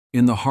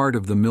In the heart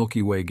of the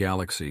Milky Way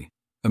galaxy,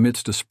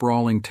 amidst a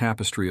sprawling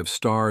tapestry of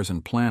stars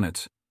and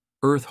planets,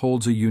 Earth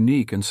holds a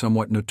unique and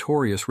somewhat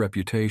notorious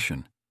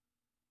reputation.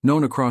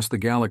 Known across the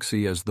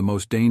galaxy as the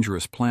most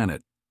dangerous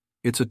planet,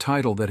 it's a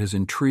title that has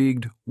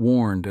intrigued,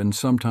 warned, and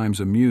sometimes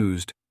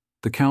amused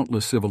the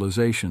countless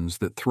civilizations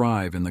that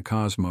thrive in the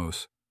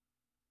cosmos.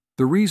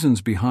 The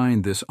reasons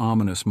behind this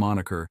ominous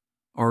moniker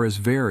are as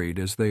varied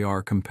as they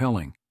are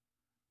compelling,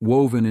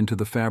 woven into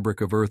the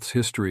fabric of Earth's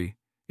history,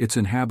 its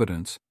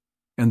inhabitants,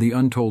 and the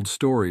untold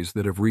stories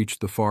that have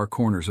reached the far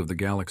corners of the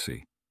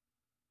galaxy.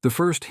 The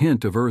first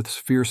hint of Earth's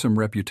fearsome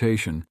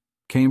reputation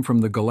came from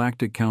the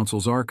Galactic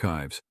Council's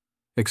archives,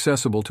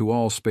 accessible to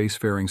all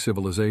spacefaring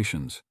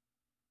civilizations.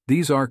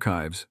 These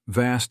archives,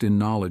 vast in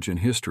knowledge and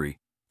history,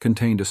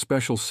 contained a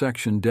special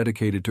section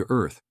dedicated to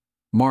Earth,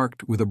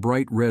 marked with a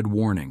bright red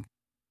warning: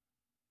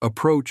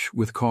 "Approach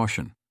with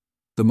caution,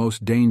 the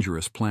most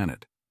dangerous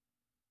planet."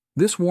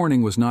 This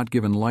warning was not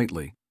given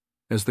lightly,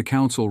 as the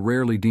Council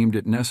rarely deemed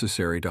it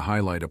necessary to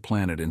highlight a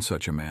planet in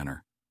such a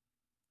manner.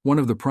 One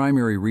of the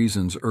primary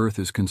reasons Earth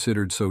is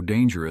considered so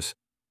dangerous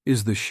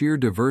is the sheer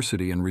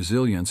diversity and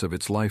resilience of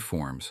its life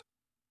forms.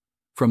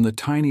 From the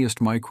tiniest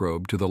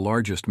microbe to the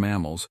largest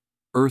mammals,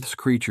 Earth's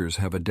creatures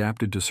have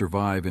adapted to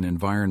survive in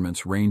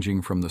environments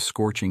ranging from the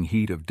scorching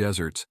heat of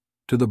deserts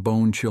to the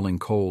bone-chilling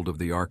cold of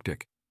the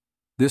Arctic.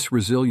 This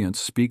resilience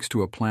speaks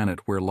to a planet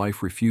where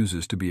life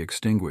refuses to be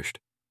extinguished,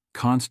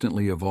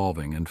 constantly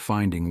evolving and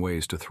finding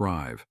ways to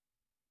thrive.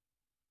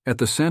 At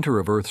the center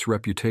of Earth's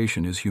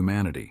reputation is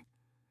humanity.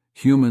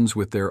 Humans,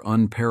 with their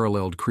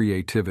unparalleled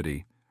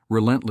creativity,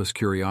 relentless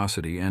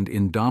curiosity, and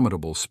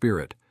indomitable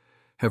spirit,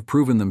 have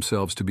proven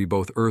themselves to be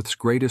both Earth's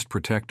greatest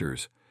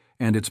protectors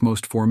and its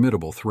most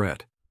formidable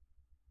threat.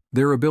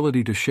 Their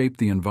ability to shape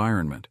the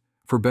environment,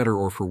 for better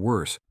or for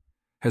worse,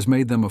 has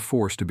made them a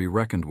force to be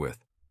reckoned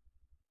with.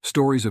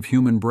 Stories of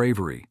human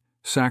bravery,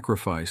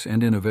 sacrifice,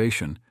 and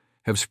innovation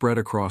have spread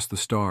across the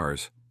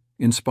stars,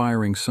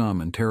 inspiring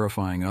some and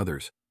terrifying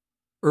others.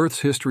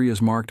 Earth's history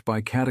is marked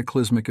by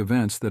cataclysmic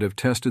events that have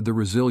tested the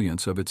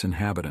resilience of its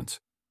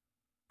inhabitants.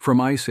 From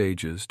ice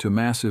ages to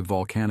massive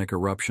volcanic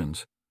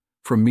eruptions,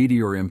 from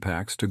meteor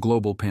impacts to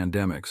global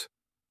pandemics,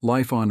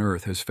 life on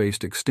Earth has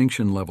faced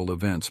extinction-level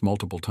events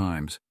multiple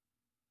times.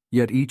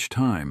 Yet each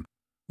time,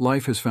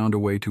 life has found a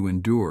way to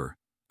endure,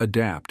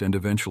 adapt, and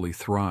eventually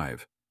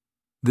thrive.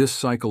 This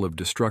cycle of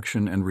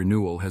destruction and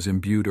renewal has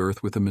imbued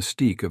Earth with a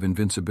mystique of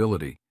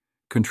invincibility,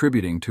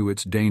 contributing to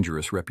its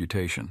dangerous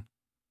reputation.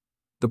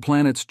 The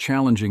planet's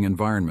challenging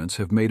environments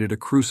have made it a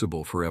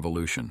crucible for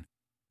evolution,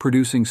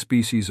 producing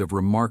species of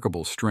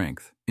remarkable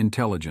strength,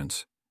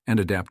 intelligence, and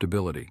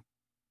adaptability.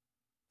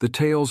 The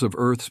tales of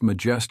Earth's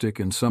majestic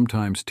and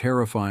sometimes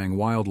terrifying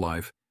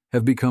wildlife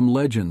have become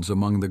legends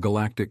among the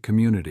galactic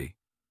community.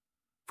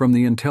 From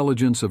the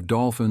intelligence of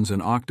dolphins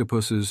and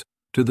octopuses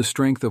to the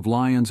strength of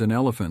lions and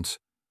elephants,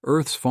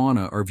 Earth's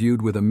fauna are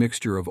viewed with a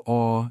mixture of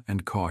awe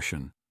and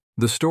caution.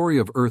 The story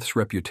of Earth's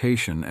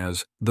reputation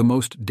as the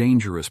most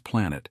dangerous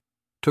planet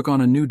took on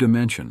a new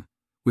dimension,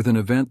 with an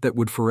event that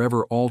would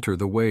forever alter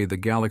the way the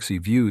galaxy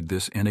viewed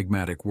this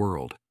enigmatic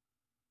world.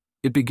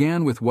 It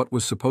began with what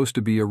was supposed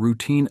to be a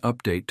routine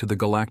update to the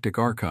Galactic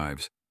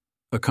Archives,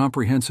 a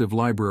comprehensive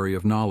library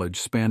of knowledge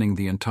spanning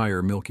the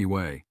entire Milky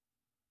Way.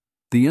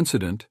 The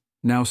incident,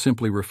 now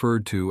simply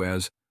referred to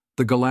as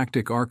the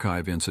Galactic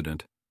Archive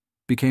Incident,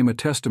 became a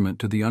testament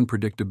to the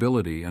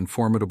unpredictability and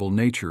formidable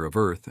nature of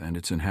Earth and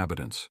its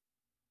inhabitants.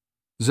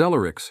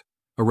 Zellerix,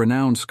 a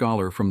renowned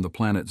scholar from the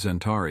planet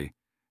Centauri,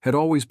 had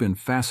always been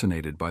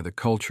fascinated by the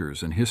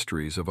cultures and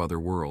histories of other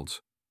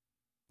worlds.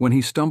 When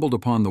he stumbled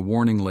upon the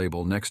warning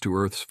label next to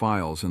Earth's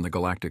files in the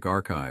Galactic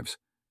Archives,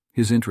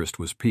 his interest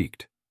was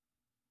piqued.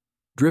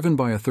 Driven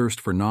by a thirst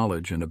for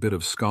knowledge and a bit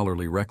of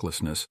scholarly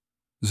recklessness,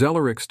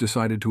 Zellerix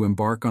decided to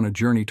embark on a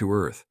journey to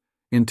Earth,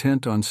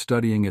 intent on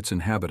studying its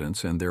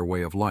inhabitants and their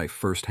way of life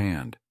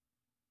firsthand.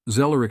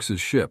 Zellerix's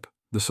ship,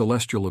 the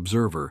Celestial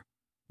Observer,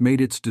 made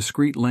its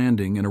discreet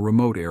landing in a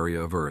remote area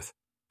of Earth,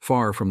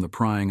 far from the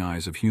prying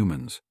eyes of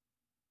humans.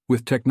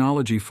 With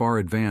technology far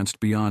advanced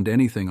beyond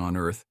anything on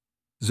Earth,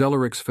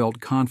 Zellerix felt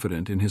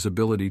confident in his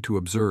ability to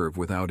observe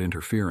without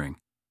interfering.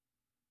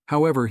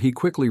 However, he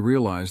quickly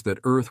realized that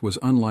Earth was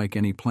unlike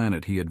any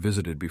planet he had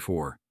visited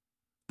before.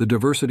 The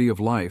diversity of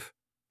life,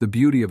 the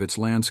beauty of its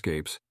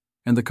landscapes,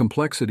 and the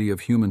complexity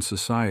of human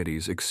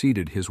societies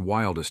exceeded his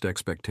wildest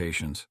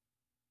expectations.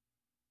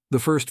 The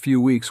first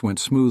few weeks went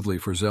smoothly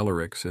for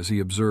Zellerix as he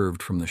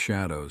observed from the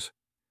shadows.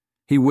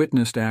 He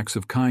witnessed acts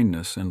of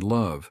kindness and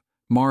love,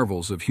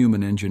 marvels of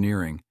human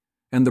engineering,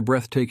 and the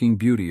breathtaking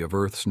beauty of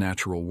Earth's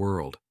natural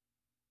world.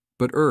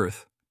 But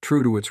Earth,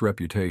 true to its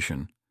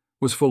reputation,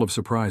 was full of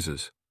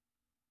surprises.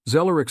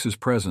 Zellerix's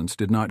presence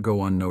did not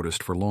go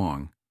unnoticed for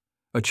long.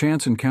 A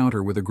chance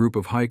encounter with a group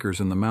of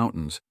hikers in the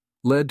mountains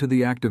led to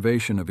the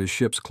activation of his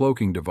ship's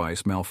cloaking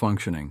device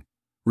malfunctioning,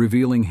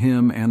 revealing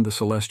him and the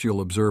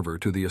Celestial Observer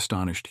to the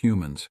astonished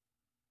humans.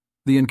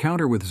 The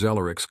encounter with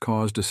Zellerix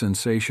caused a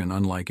sensation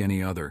unlike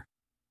any other.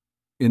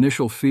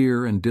 Initial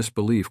fear and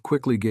disbelief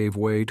quickly gave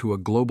way to a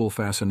global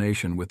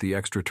fascination with the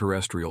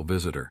extraterrestrial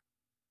visitor.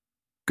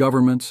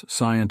 Governments,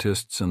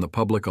 scientists, and the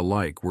public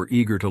alike were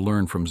eager to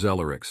learn from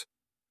Zellerix,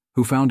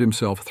 who found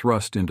himself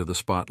thrust into the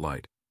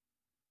spotlight.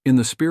 In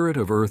the spirit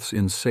of Earth's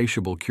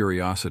insatiable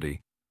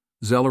curiosity,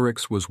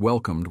 Zellerix was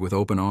welcomed with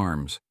open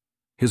arms,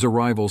 his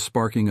arrival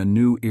sparking a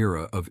new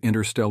era of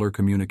interstellar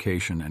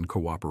communication and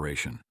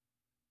cooperation.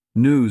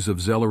 News of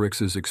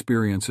Zellerix's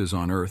experiences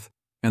on Earth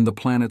and the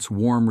planet's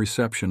warm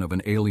reception of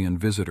an alien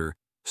visitor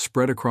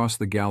spread across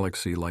the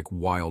galaxy like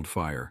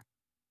wildfire.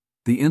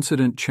 The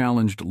incident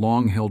challenged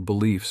long-held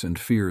beliefs and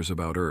fears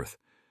about Earth,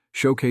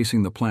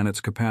 showcasing the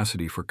planet's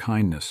capacity for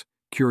kindness,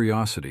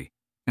 curiosity,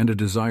 and a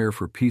desire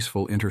for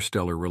peaceful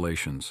interstellar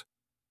relations.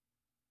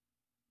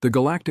 The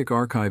Galactic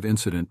Archive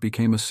incident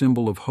became a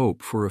symbol of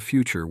hope for a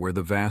future where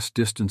the vast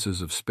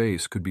distances of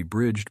space could be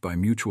bridged by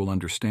mutual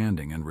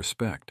understanding and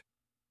respect.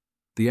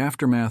 The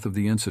aftermath of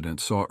the incident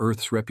saw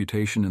Earth's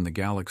reputation in the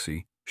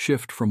galaxy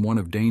shift from one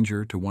of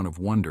danger to one of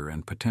wonder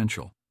and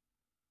potential.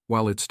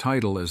 While its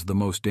title as the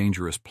most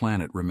dangerous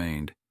planet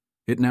remained,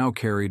 it now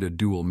carried a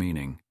dual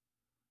meaning.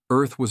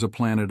 Earth was a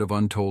planet of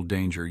untold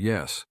danger,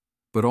 yes,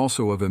 but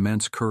also of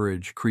immense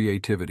courage,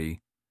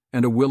 creativity,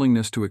 and a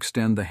willingness to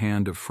extend the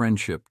hand of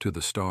friendship to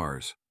the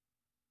stars.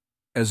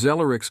 As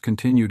Zellerix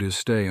continued his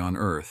stay on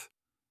Earth,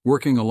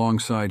 working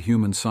alongside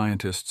human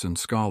scientists and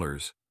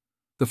scholars,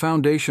 the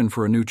foundation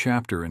for a new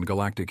chapter in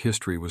galactic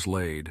history was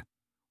laid,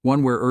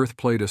 one where Earth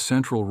played a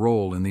central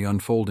role in the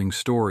unfolding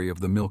story of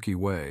the Milky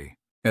Way.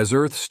 As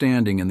Earth's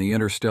standing in the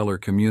interstellar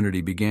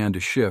community began to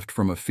shift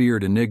from a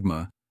feared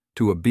enigma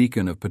to a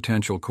beacon of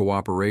potential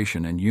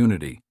cooperation and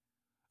unity,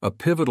 a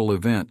pivotal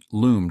event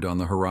loomed on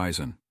the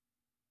horizon.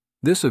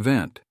 This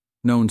event,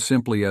 known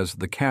simply as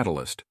the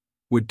Catalyst,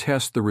 would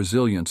test the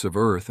resilience of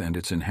Earth and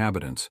its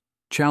inhabitants,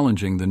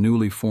 challenging the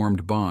newly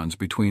formed bonds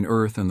between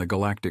Earth and the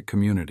galactic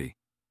community.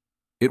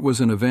 It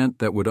was an event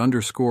that would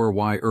underscore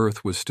why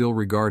Earth was still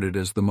regarded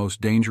as the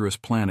most dangerous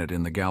planet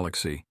in the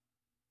galaxy,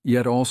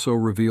 yet also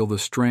reveal the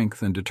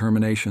strength and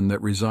determination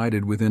that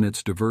resided within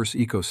its diverse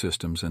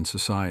ecosystems and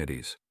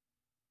societies.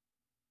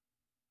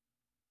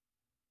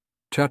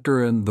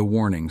 Chapter and the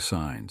Warning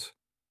Signs.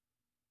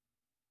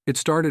 It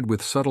started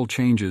with subtle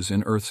changes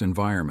in Earth's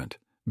environment,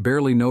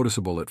 barely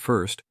noticeable at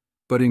first,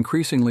 but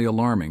increasingly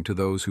alarming to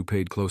those who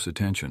paid close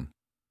attention.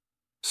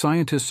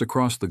 Scientists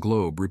across the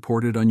globe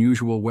reported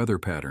unusual weather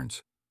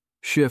patterns,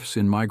 shifts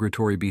in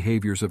migratory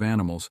behaviors of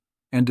animals,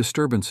 and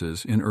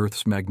disturbances in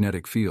Earth's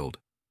magnetic field.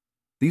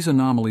 These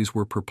anomalies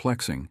were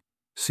perplexing,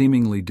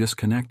 seemingly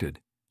disconnected,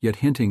 yet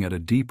hinting at a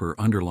deeper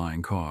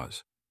underlying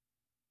cause.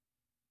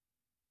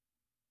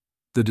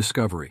 The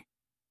discovery.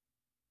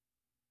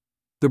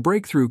 The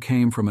breakthrough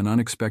came from an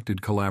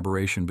unexpected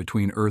collaboration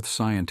between Earth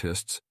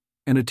scientists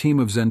and a team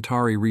of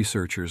Zentari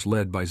researchers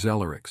led by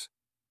Zellerix.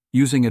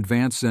 Using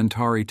advanced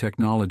Zentari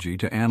technology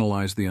to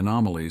analyze the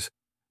anomalies,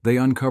 they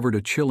uncovered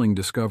a chilling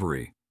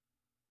discovery.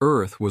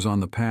 Earth was on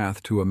the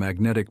path to a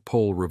magnetic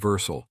pole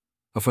reversal,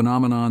 a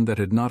phenomenon that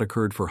had not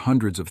occurred for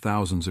hundreds of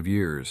thousands of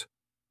years.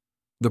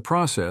 The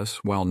process,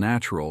 while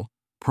natural,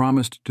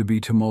 promised to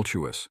be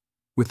tumultuous,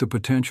 with the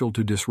potential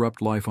to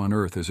disrupt life on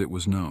Earth as it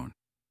was known.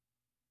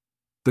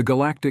 The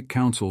Galactic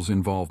Council's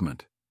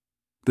involvement.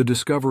 The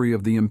discovery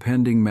of the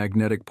impending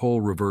magnetic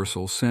pole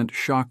reversal sent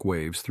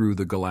shockwaves through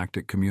the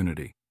galactic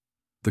community.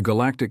 The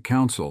Galactic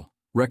Council,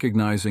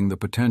 recognizing the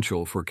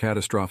potential for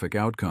catastrophic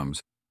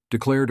outcomes,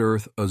 declared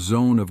Earth a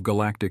zone of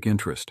galactic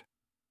interest.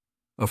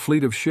 A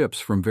fleet of ships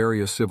from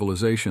various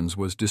civilizations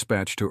was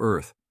dispatched to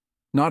Earth,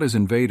 not as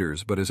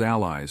invaders but as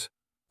allies,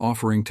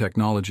 offering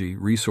technology,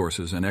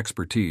 resources, and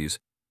expertise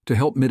to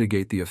help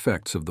mitigate the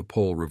effects of the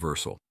pole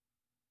reversal.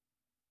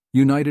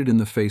 United in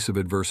the face of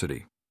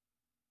adversity.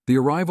 The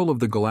arrival of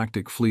the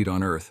galactic fleet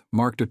on Earth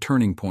marked a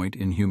turning point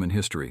in human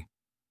history.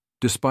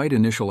 Despite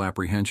initial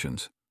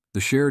apprehensions, the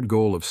shared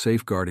goal of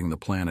safeguarding the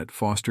planet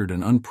fostered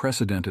an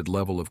unprecedented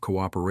level of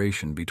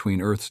cooperation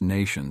between Earth's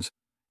nations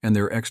and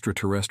their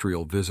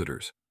extraterrestrial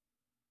visitors.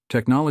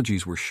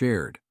 Technologies were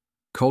shared,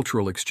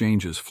 cultural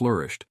exchanges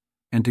flourished,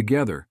 and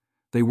together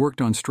they worked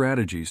on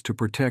strategies to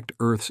protect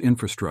Earth's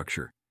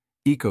infrastructure,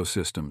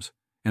 ecosystems,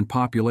 and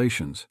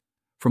populations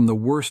from the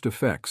worst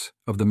effects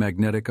of the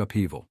magnetic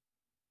upheaval.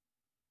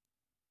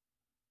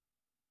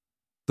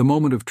 The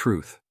moment of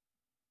truth.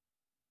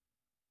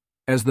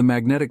 As the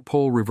magnetic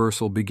pole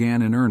reversal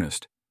began in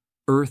earnest,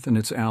 Earth and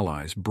its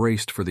allies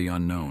braced for the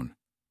unknown.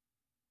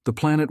 The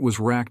planet was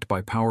racked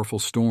by powerful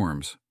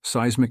storms,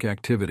 seismic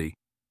activity,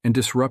 and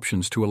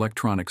disruptions to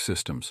electronic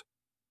systems.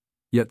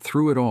 Yet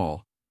through it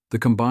all, the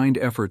combined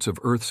efforts of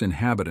Earth's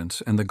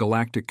inhabitants and the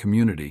galactic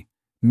community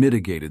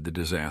mitigated the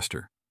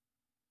disaster.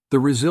 The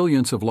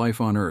resilience of life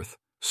on Earth,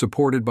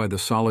 supported by the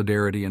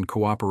solidarity and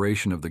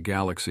cooperation of the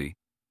galaxy,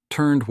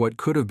 turned what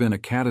could have been a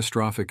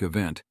catastrophic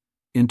event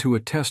into a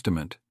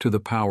testament to the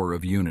power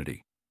of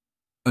unity.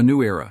 A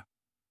new era.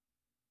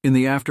 In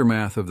the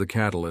aftermath of the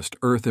Catalyst,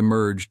 Earth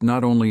emerged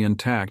not only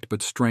intact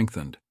but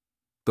strengthened.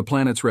 The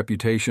planet's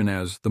reputation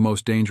as the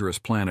most dangerous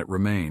planet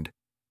remained,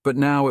 But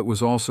now it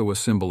was also a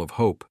symbol of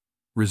hope,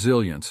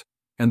 resilience,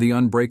 and the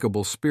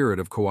unbreakable spirit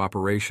of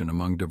cooperation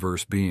among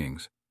diverse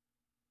beings.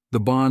 The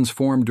bonds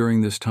formed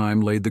during this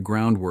time laid the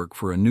groundwork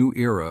for a new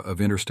era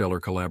of interstellar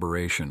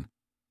collaboration,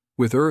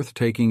 with Earth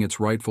taking its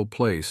rightful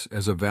place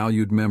as a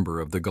valued member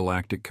of the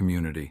galactic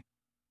community.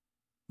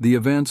 The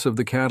events of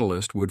the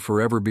Catalyst would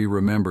forever be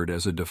remembered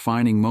as a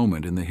defining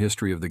moment in the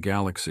history of the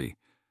galaxy,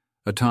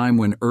 a time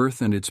when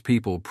Earth and its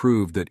people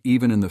proved that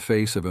even in the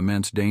face of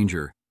immense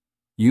danger,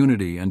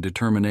 unity and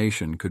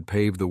determination could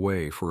pave the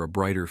way for a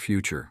brighter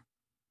future.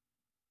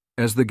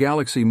 As the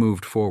galaxy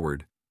moved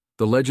forward,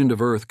 the legend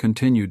of Earth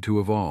continued to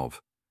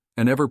evolve,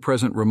 an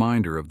ever-present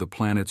reminder of the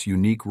planet's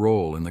unique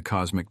role in the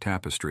cosmic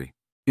tapestry.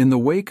 In the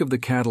wake of the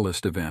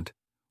Catalyst event,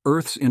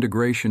 Earth's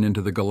integration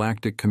into the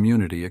galactic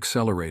community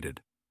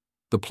accelerated.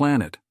 The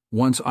planet,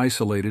 once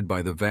isolated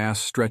by the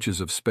vast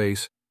stretches of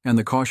space and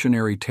the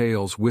cautionary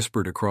tales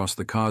whispered across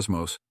the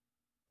cosmos,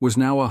 was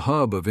now a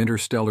hub of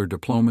interstellar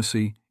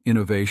diplomacy,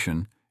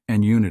 innovation,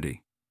 and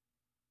unity.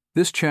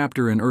 This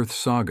chapter in Earth's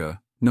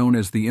saga, known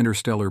as the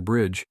Interstellar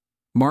Bridge,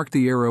 marked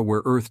the era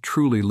where Earth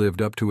truly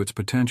lived up to its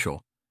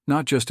potential,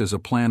 not just as a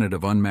planet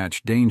of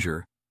unmatched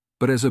danger,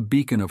 but as a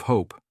beacon of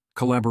hope,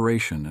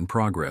 collaboration, and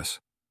progress.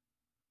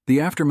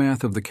 The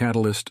aftermath of the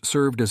Catalyst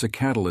served as a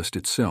catalyst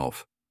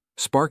itself,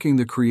 sparking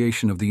the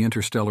creation of the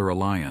Interstellar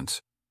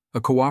Alliance,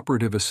 a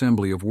cooperative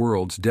assembly of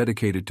worlds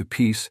dedicated to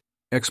peace,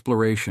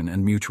 exploration,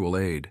 and mutual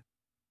aid.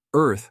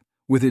 Earth,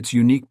 with its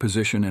unique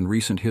position and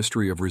recent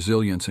history of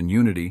resilience and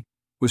unity,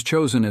 was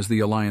chosen as the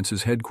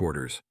Alliance's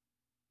headquarters.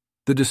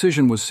 The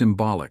decision was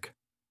symbolic,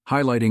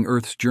 highlighting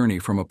Earth's journey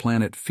from a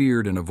planet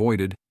feared and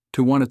avoided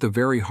to one at the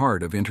very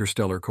heart of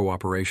interstellar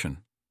cooperation.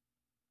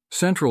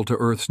 Central to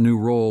Earth's new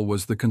role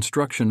was the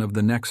construction of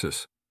the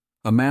Nexus,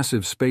 a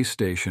massive space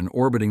station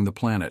orbiting the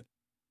planet,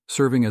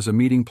 serving as a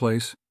meeting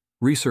place,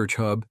 research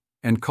hub,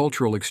 and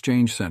cultural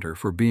exchange center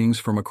for beings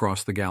from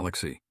across the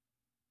galaxy.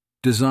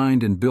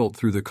 Designed and built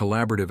through the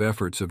collaborative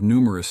efforts of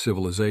numerous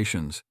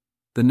civilizations,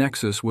 the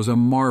Nexus was a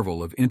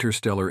marvel of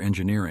interstellar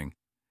engineering,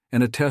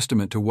 and a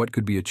testament to what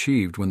could be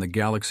achieved when the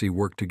galaxy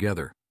worked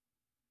together.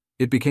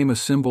 It became a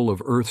symbol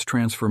of Earth's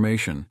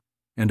transformation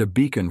and a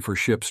beacon for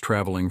ships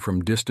traveling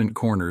from distant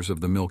corners of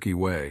the Milky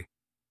Way.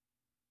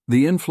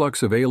 The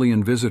influx of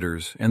alien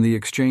visitors and the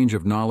exchange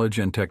of knowledge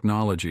and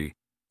technology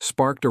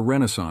sparked a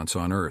renaissance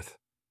on Earth.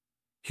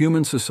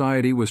 Human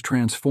society was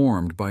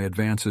transformed by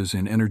advances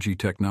in energy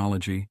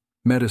technology,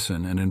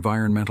 medicine, and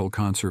environmental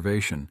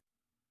conservation,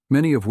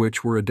 many of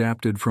which were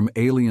adapted from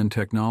alien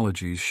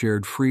technologies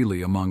shared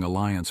freely among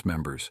Alliance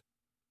members.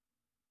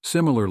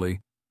 Similarly,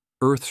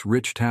 Earth's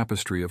rich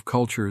tapestry of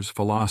cultures,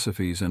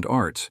 philosophies, and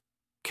arts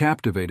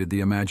captivated the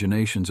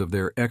imaginations of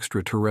their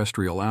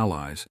extraterrestrial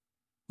allies,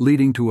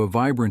 leading to a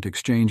vibrant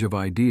exchange of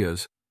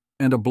ideas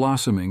and a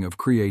blossoming of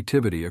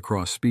creativity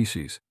across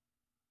species.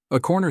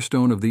 A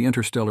cornerstone of the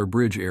Interstellar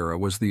Bridge era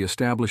was the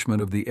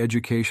establishment of the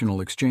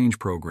Educational Exchange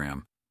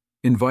Program,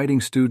 inviting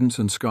students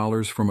and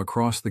scholars from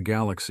across the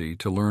galaxy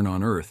to learn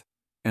on Earth,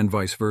 and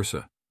vice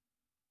versa.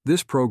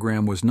 This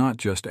program was not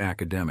just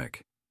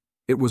academic.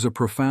 It was a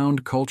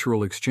profound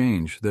cultural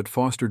exchange that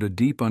fostered a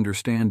deep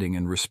understanding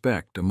and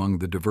respect among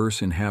the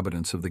diverse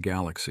inhabitants of the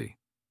galaxy.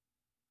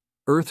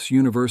 Earth's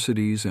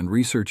universities and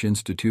research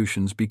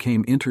institutions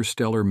became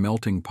interstellar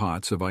melting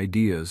pots of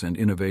ideas and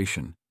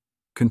innovation,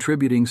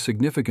 contributing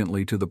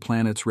significantly to the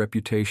planet's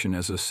reputation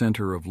as a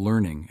center of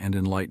learning and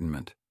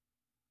enlightenment.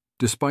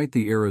 Despite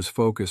the era's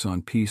focus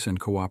on peace and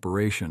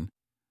cooperation,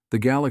 the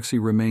galaxy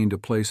remained a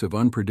place of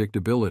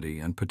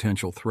unpredictability and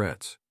potential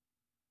threats.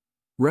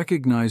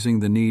 Recognizing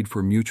the need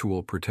for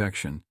mutual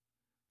protection,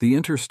 the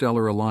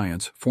Interstellar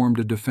Alliance formed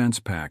a defense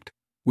pact,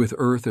 with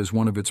Earth as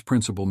one of its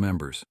principal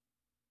members.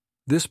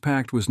 This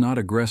pact was not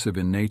aggressive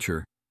in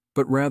nature,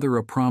 but rather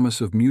a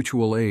promise of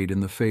mutual aid in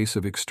the face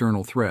of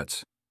external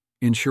threats,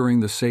 ensuring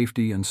the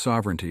safety and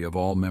sovereignty of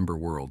all member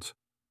worlds.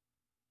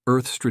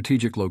 Earth's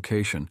strategic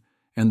location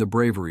and the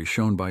bravery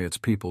shown by its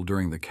people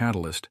during the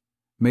Catalyst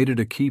made it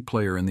a key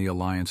player in the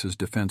Alliance's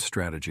defense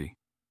strategy.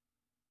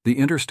 The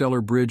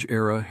Interstellar Bridge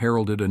era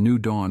heralded a new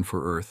dawn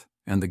for Earth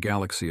and the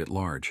galaxy at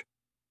large.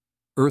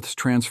 Earth's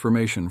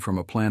transformation from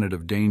a planet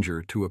of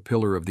danger to a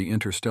pillar of the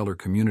interstellar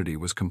community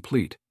was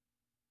complete,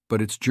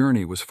 but its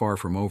journey was far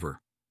from over.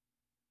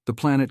 The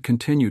planet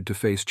continued to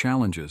face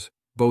challenges,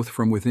 both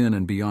from within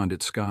and beyond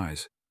its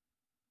skies.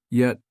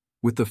 Yet,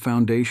 with the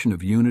foundation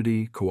of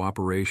unity,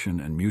 cooperation,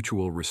 and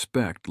mutual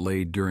respect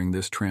laid during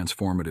this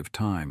transformative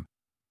time,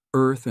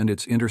 Earth and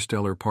its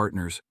interstellar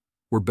partners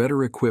were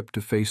better equipped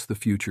to face the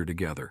future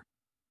together.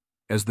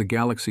 As the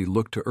galaxy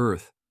looked to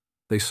Earth,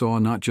 they saw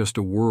not just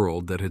a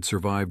world that had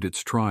survived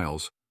its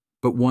trials,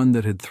 but one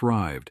that had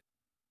thrived,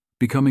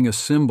 becoming a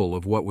symbol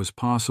of what was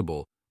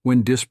possible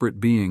when disparate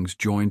beings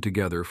joined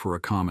together for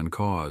a common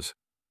cause.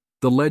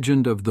 The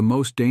legend of the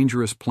most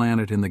dangerous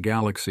planet in the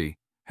galaxy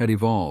had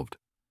evolved,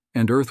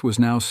 and Earth was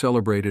now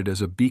celebrated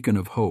as a beacon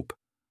of hope,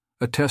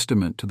 a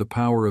testament to the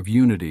power of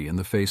unity in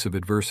the face of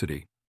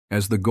adversity.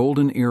 As the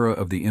golden era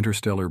of the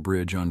Interstellar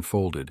Bridge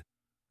unfolded,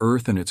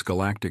 Earth and its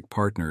galactic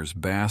partners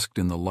basked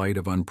in the light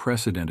of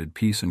unprecedented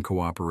peace and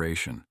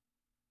cooperation.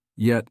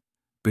 Yet,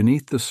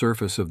 beneath the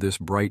surface of this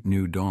bright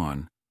new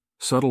dawn,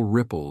 subtle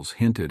ripples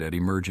hinted at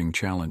emerging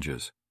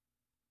challenges.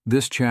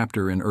 This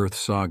chapter in Earth's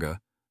saga,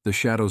 The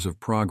Shadows of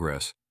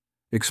Progress,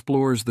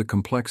 explores the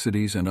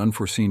complexities and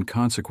unforeseen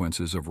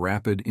consequences of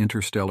rapid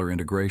interstellar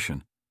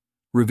integration,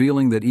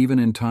 revealing that even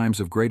in times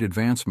of great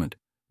advancement,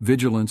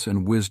 vigilance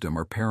and wisdom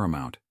are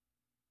paramount.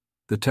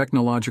 The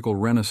technological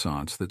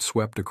renaissance that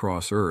swept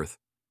across Earth,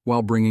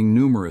 while bringing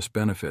numerous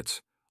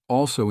benefits,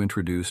 also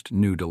introduced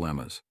new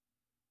dilemmas.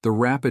 The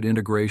rapid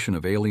integration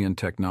of alien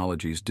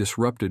technologies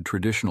disrupted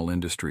traditional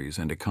industries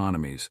and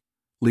economies,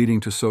 leading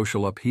to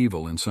social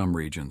upheaval in some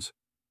regions.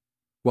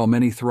 While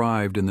many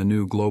thrived in the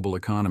new global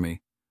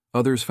economy,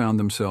 others found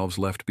themselves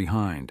left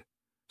behind,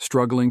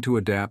 struggling to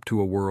adapt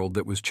to a world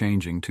that was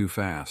changing too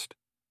fast.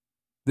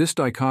 This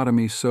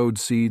dichotomy sowed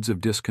seeds of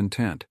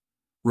discontent,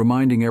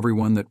 reminding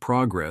everyone that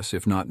progress,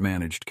 if not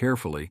managed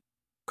carefully,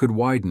 could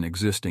widen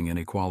existing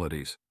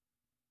inequalities.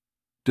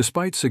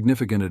 Despite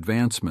significant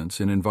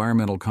advancements in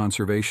environmental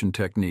conservation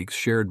techniques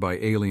shared by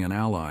alien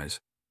allies,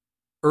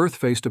 Earth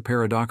faced a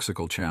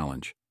paradoxical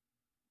challenge.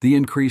 The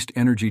increased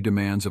energy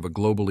demands of a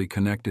globally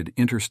connected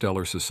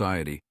interstellar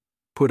society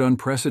put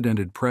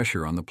unprecedented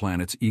pressure on the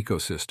planet's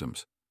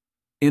ecosystems.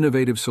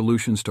 Innovative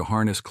solutions to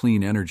harness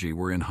clean energy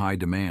were in high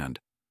demand,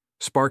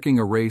 sparking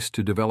a race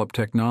to develop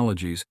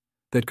technologies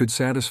that could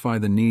satisfy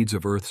the needs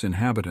of Earth's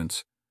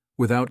inhabitants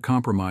without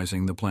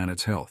compromising the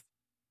planet's health.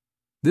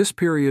 This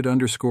period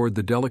underscored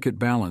the delicate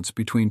balance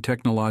between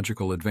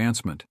technological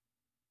advancement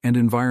and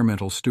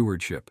environmental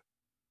stewardship.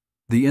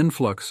 The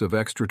influx of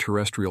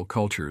extraterrestrial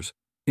cultures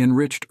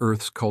enriched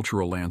Earth's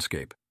cultural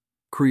landscape,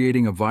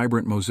 creating a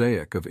vibrant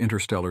mosaic of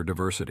interstellar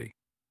diversity.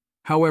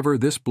 However,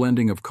 this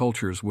blending of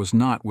cultures was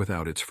not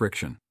without its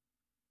friction.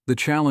 The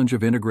challenge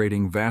of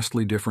integrating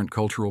vastly different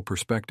cultural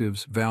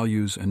perspectives,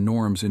 values, and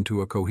norms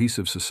into a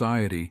cohesive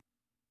society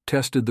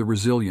tested the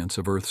resilience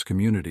of Earth's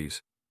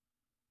communities.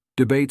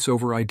 Debates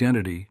over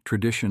identity,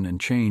 tradition, and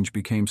change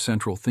became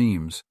central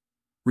themes,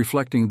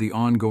 reflecting the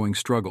ongoing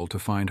struggle to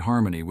find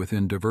harmony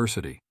within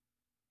diversity.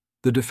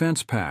 The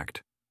Defense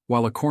Pact,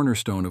 while a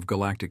cornerstone of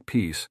galactic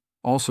peace,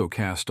 also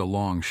cast a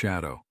long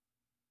shadow.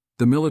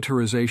 The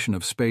militarization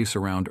of space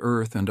around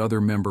Earth and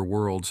other member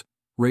worlds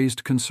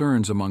raised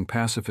concerns among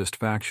pacifist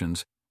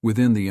factions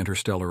within the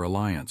Interstellar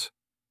Alliance.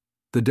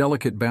 The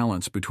delicate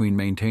balance between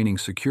maintaining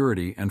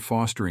security and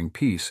fostering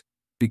peace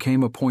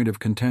became a point of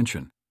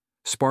contention,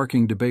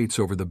 sparking debates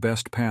over the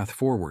best path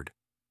forward.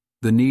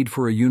 The need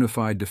for a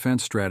unified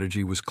defense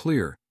strategy was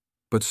clear,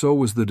 but so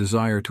was the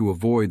desire to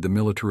avoid the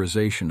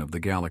militarization of the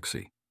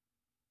galaxy.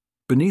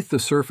 Beneath the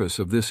surface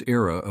of this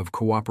era of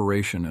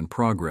cooperation and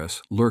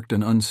progress lurked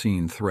an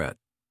unseen threat.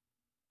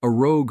 A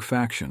rogue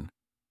faction,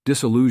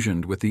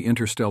 disillusioned with the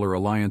Interstellar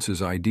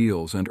Alliance's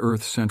ideals and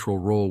Earth's central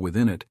role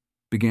within it,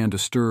 began to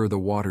stir the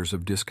waters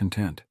of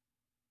discontent.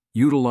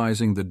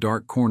 Utilizing the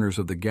dark corners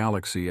of the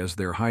galaxy as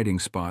their hiding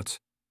spots,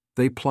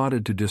 they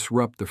plotted to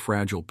disrupt the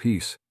fragile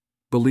peace,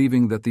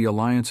 believing that the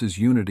Alliance's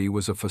unity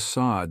was a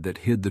facade that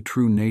hid the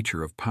true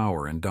nature of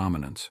power and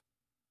dominance.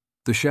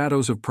 The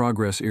Shadows of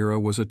Progress era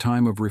was a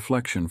time of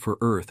reflection for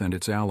Earth and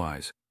its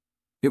allies.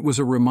 It was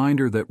a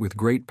reminder that with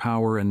great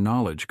power and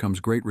knowledge comes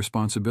great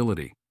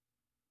responsibility.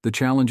 The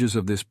challenges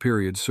of this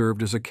period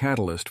served as a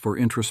catalyst for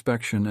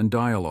introspection and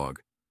dialogue,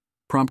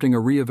 prompting a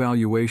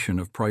reevaluation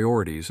of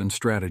priorities and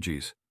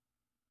strategies.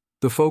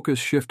 The focus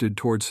shifted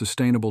towards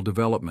sustainable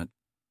development,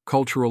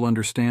 cultural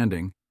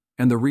understanding,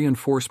 and the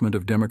reinforcement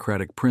of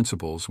democratic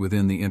principles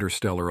within the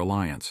Interstellar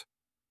Alliance.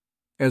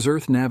 As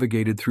Earth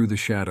navigated through the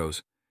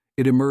shadows,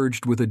 it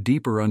emerged with a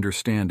deeper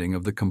understanding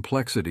of the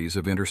complexities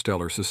of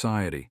interstellar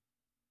society.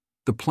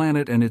 The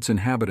planet and its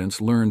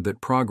inhabitants learned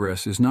that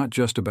progress is not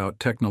just about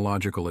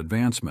technological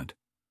advancement,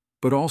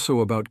 but also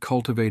about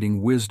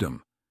cultivating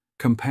wisdom,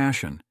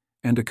 compassion,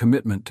 and a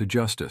commitment to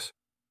justice.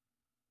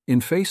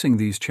 In facing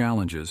these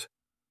challenges,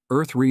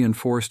 Earth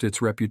reinforced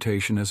its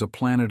reputation as a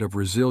planet of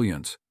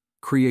resilience,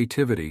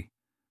 creativity,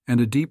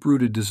 and a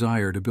deep-rooted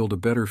desire to build a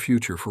better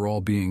future for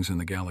all beings in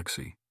the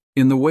galaxy.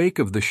 In the wake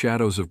of the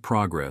Shadows of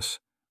Progress,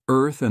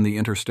 Earth and the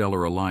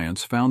Interstellar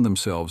Alliance found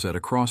themselves at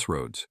a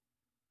crossroads.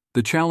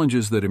 The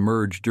challenges that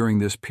emerged during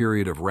this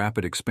period of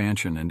rapid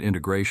expansion and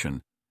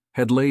integration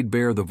had laid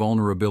bare the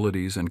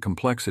vulnerabilities and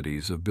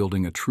complexities of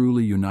building a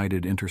truly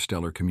united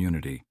interstellar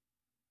community.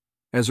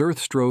 As Earth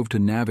strove to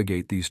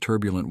navigate these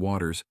turbulent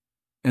waters,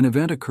 an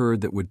event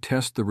occurred that would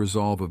test the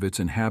resolve of its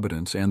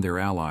inhabitants and their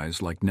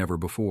allies like never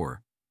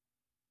before.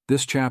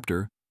 This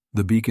chapter,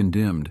 The Beacon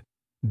Dimmed,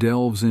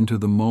 delves into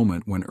the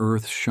moment when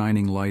Earth's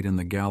shining light in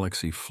the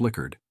galaxy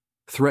flickered,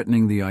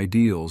 threatening the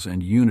ideals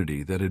and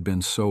unity that had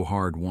been so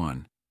hard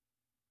won.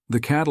 The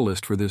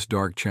catalyst for this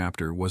dark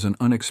chapter was an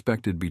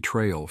unexpected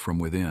betrayal from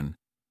within.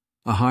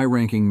 A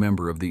high-ranking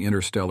member of the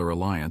Interstellar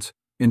Alliance,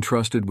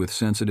 entrusted with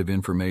sensitive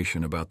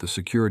information about the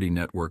security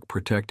network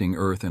protecting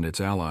Earth and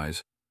its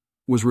allies,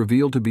 was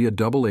revealed to be a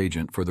double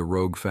agent for the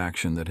rogue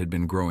faction that had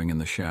been growing in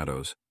the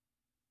shadows.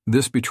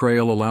 This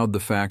betrayal allowed the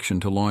faction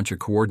to launch a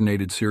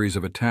coordinated series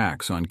of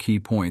attacks on key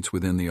points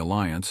within the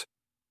Alliance,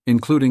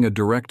 including a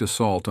direct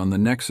assault on the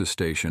Nexus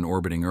station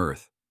orbiting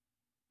Earth.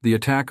 The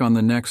attack on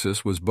the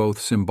Nexus was both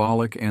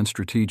symbolic and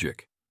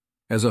strategic.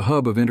 As a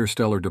hub of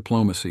interstellar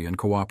diplomacy and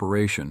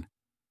cooperation,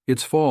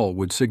 its fall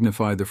would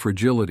signify the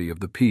fragility of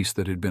the peace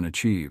that had been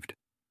achieved.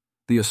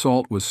 The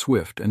assault was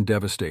swift and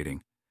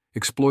devastating,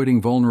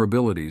 exploiting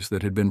vulnerabilities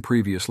that had been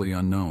previously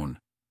unknown.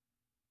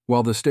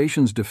 While the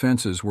station's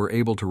defenses were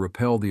able to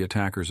repel the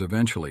attackers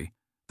eventually,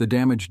 the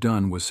damage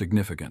done was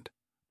significant,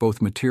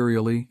 both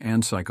materially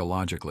and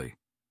psychologically.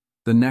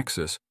 The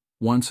Nexus,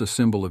 once a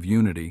symbol of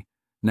unity,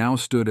 now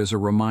stood as a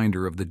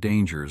reminder of the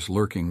dangers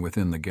lurking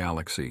within the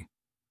galaxy.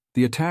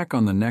 The attack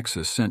on the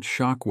Nexus sent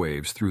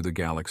shockwaves through the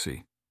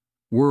galaxy.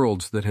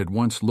 Worlds that had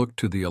once looked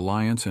to the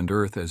Alliance and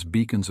Earth as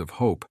beacons of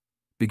hope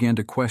began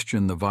to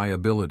question the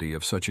viability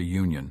of such a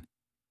union.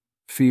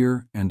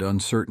 Fear and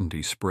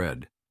uncertainty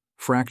spread,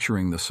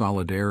 fracturing the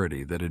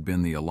solidarity that had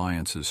been the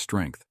Alliance's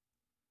strength.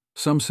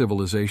 Some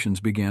civilizations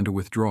began to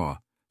withdraw,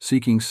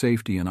 seeking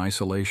safety in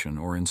isolation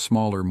or in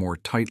smaller, more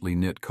tightly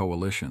knit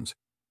coalitions.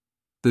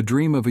 The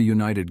dream of a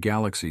united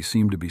galaxy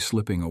seemed to be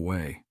slipping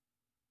away.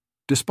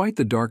 Despite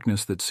the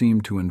darkness that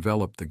seemed to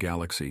envelop the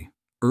galaxy,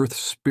 Earth's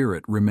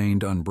spirit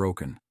remained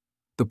unbroken.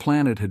 The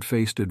planet had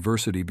faced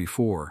adversity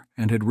before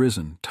and had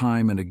risen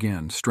time and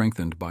again,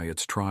 strengthened by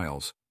its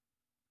trials.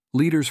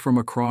 Leaders from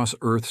across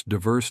Earth's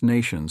diverse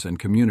nations and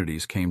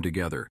communities came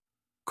together,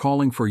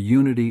 calling for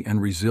unity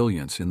and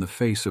resilience in the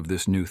face of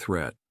this new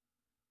threat.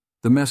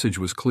 The message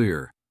was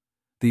clear: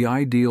 the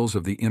ideals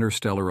of the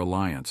Interstellar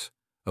Alliance,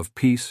 of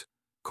peace,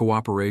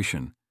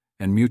 cooperation,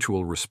 and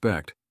mutual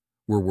respect,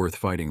 were worth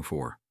fighting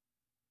for.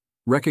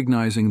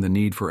 Recognizing the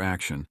need for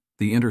action,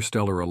 the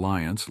Interstellar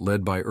Alliance,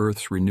 led by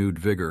Earth's renewed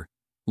vigor,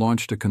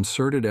 launched a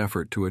concerted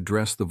effort to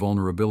address the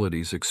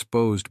vulnerabilities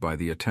exposed by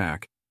the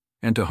attack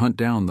and to hunt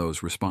down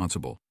those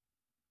responsible.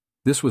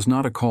 This was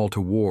not a call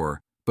to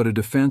war, but a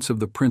defense of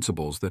the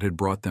principles that had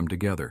brought them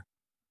together.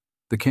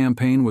 The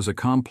campaign was a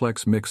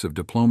complex mix of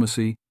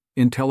diplomacy,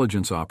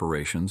 intelligence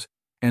operations,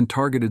 and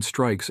targeted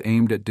strikes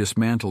aimed at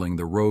dismantling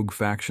the rogue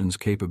faction's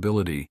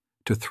capability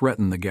to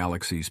threaten the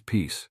galaxy's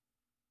peace.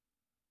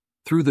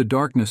 Through the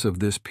darkness of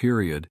this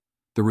period,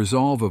 the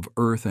resolve of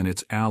Earth and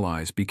its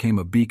allies became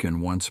a beacon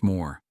once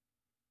more.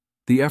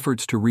 The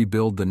efforts to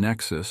rebuild the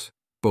Nexus,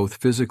 both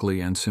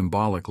physically and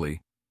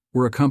symbolically,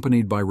 were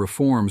accompanied by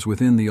reforms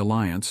within the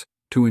Alliance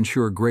to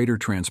ensure greater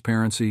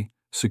transparency,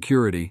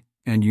 security,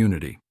 and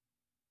unity.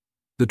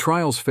 The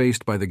trials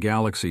faced by the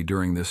galaxy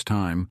during this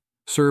time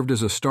served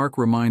as a stark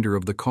reminder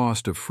of the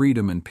cost of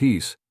freedom and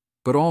peace,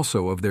 but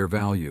also of their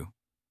value.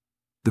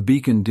 The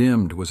beacon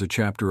dimmed was a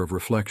chapter of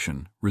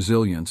reflection,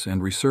 resilience,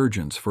 and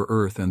resurgence for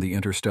Earth and the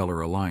Interstellar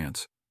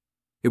Alliance.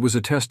 It was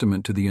a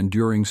testament to the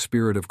enduring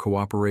spirit of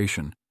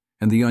cooperation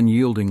and the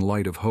unyielding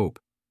light of hope,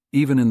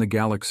 even in the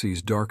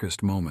galaxy's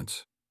darkest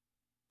moments.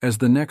 As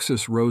the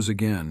Nexus rose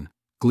again,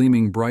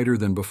 gleaming brighter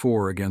than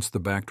before against the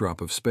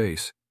backdrop of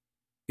space,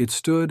 it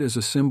stood as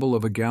a symbol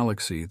of a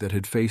galaxy that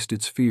had faced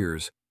its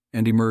fears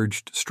and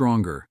emerged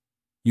stronger,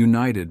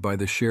 united by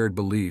the shared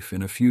belief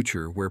in a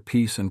future where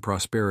peace and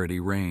prosperity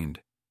reigned.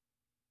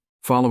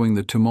 Following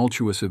the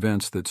tumultuous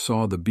events that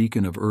saw the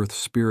beacon of Earth's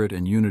spirit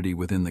and unity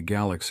within the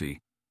galaxy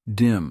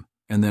dim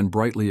and then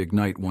brightly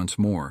ignite once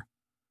more,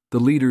 the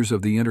leaders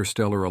of the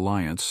Interstellar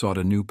Alliance sought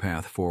a new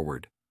path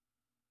forward.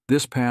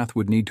 This path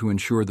would need to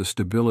ensure the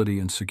stability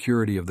and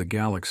security of the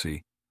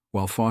galaxy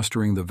while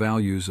fostering the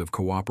values of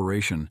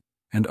cooperation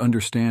and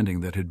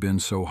understanding that had been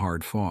so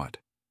hard fought.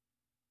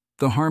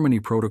 The Harmony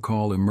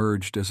Protocol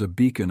emerged as a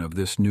beacon of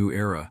this new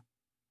era,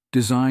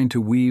 designed to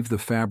weave the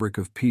fabric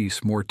of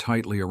peace more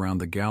tightly around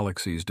the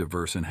galaxy's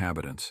diverse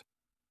inhabitants.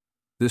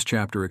 This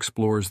chapter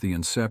explores the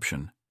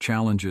inception,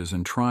 challenges,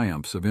 and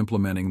triumphs of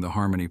implementing the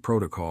Harmony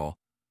Protocol,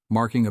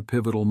 marking a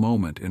pivotal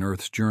moment in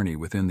Earth's journey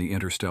within the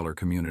interstellar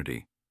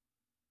community.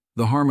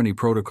 The Harmony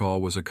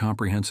Protocol was a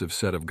comprehensive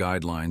set of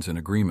guidelines and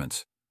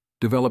agreements,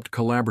 developed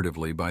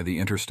collaboratively by the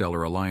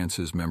Interstellar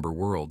Alliance's member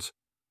worlds,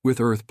 with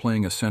Earth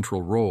playing a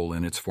central role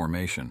in its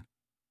formation.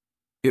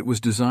 It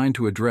was designed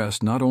to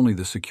address not only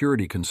the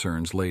security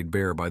concerns laid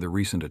bare by the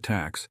recent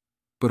attacks,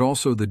 but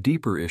also the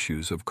deeper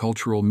issues of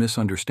cultural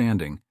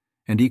misunderstanding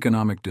and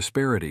economic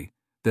disparity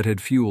that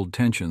had fueled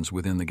tensions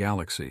within the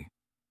galaxy.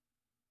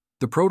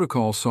 The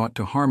protocol sought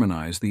to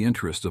harmonize the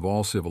interests of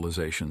all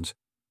civilizations,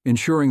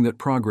 ensuring that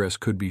progress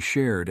could be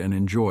shared and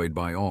enjoyed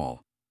by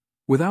all,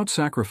 without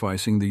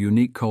sacrificing the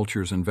unique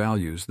cultures and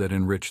values that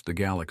enriched the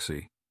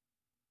galaxy.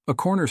 A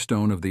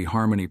cornerstone of the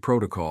Harmony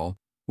Protocol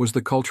was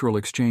the Cultural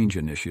Exchange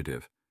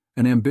Initiative,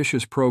 an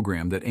ambitious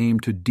program that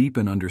aimed to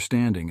deepen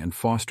understanding and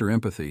foster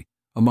empathy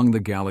among the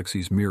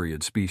galaxy's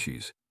myriad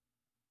species.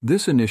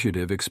 This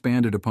initiative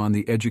expanded upon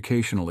the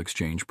Educational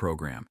Exchange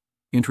Program,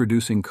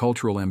 introducing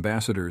cultural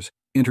ambassadors,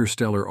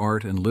 interstellar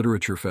art and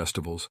literature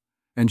festivals,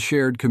 and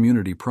shared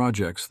community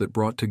projects that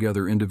brought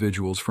together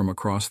individuals from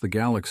across the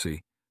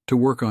galaxy to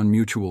work on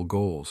mutual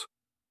goals.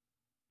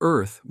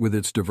 Earth, with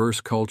its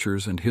diverse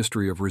cultures and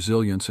history of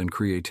resilience and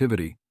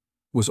creativity,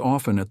 was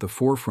often at the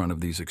forefront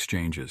of these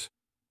exchanges,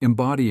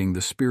 embodying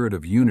the spirit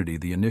of unity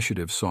the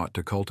initiative sought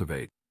to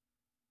cultivate.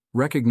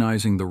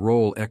 Recognizing the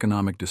role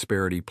economic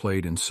disparity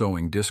played in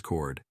sowing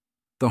discord,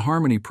 the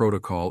Harmony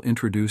Protocol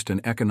introduced an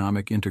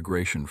economic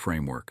integration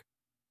framework.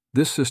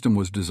 This system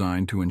was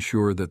designed to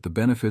ensure that the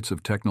benefits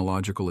of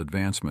technological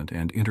advancement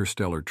and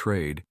interstellar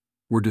trade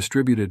were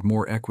distributed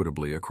more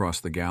equitably across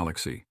the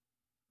galaxy.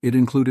 It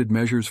included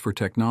measures for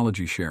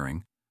technology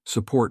sharing,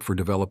 support for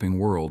developing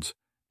worlds,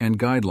 and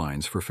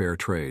guidelines for fair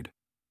trade.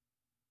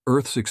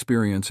 Earth's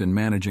experience in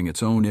managing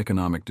its own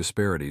economic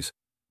disparities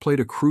played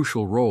a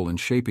crucial role in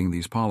shaping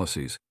these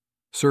policies,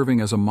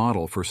 serving as a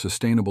model for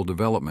sustainable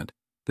development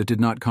that did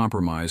not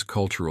compromise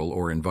cultural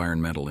or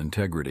environmental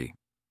integrity.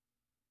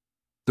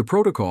 The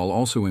protocol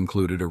also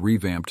included a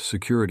revamped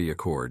security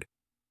accord,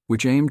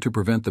 which aimed to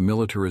prevent the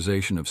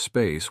militarization of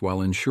space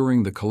while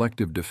ensuring the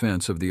collective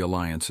defense of the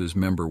Alliance's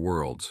member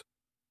worlds.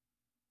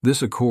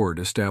 This accord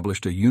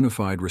established a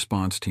unified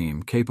response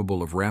team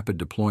capable of rapid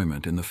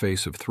deployment in the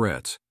face of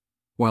threats,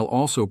 while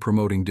also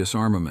promoting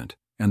disarmament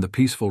and the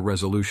peaceful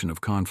resolution of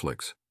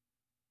conflicts.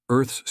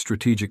 Earth's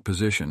strategic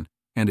position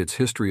and its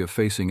history of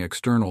facing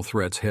external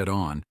threats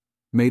head-on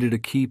made it a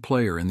key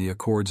player in the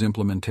Accord's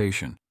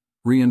implementation,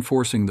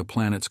 reinforcing the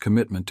planet's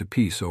commitment to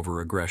peace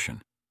over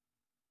aggression.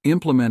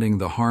 Implementing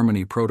the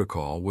Harmony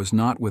Protocol was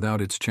not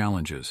without its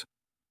challenges.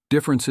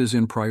 Differences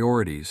in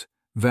priorities,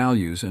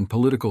 values, and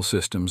political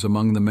systems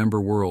among the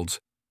member worlds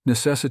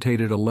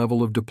necessitated a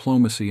level of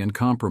diplomacy and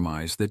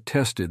compromise that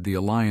tested the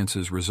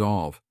Alliance's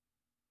resolve.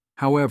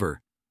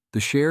 However, the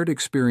shared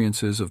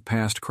experiences of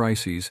past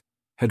crises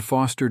had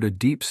fostered a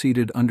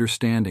deep-seated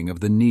understanding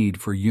of the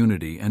need for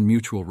unity and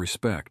mutual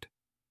respect.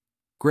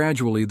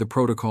 Gradually, the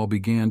protocol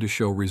began to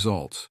show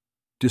results.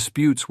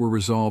 Disputes were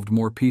resolved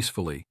more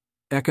peacefully,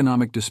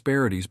 economic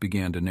disparities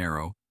began to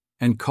narrow,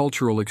 and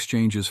cultural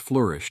exchanges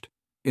flourished,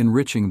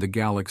 enriching the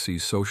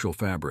galaxy's social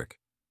fabric.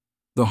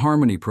 The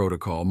Harmony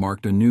Protocol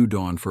marked a new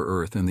dawn for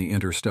Earth and the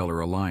Interstellar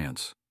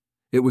Alliance.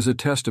 It was a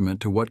testament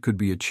to what could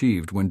be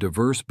achieved when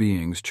diverse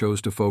beings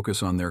chose to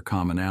focus on their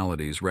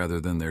commonalities rather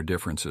than their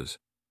differences.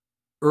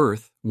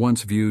 Earth,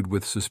 once viewed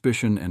with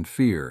suspicion and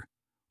fear,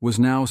 was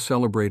now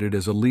celebrated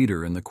as a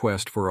leader in the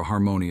quest for a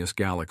harmonious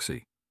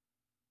galaxy.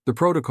 The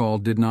protocol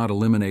did not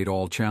eliminate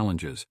all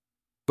challenges,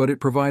 but it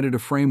provided a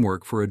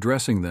framework for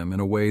addressing them in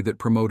a way that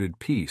promoted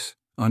peace,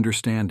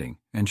 understanding,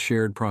 and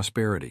shared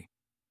prosperity.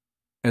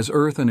 As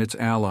Earth and its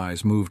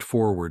allies moved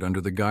forward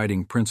under the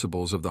guiding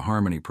principles of the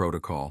Harmony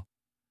Protocol,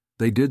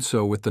 they did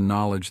so with the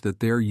knowledge that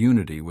their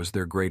unity was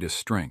their greatest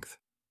strength.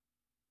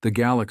 The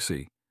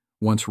galaxy,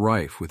 once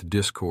rife with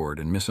discord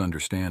and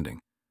misunderstanding,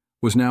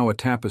 was now a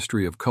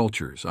tapestry of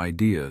cultures,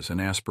 ideas, and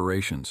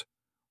aspirations,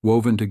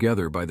 woven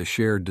together by the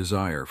shared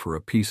desire for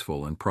a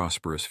peaceful and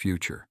prosperous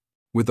future.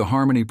 With the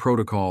Harmony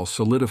Protocol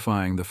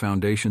solidifying the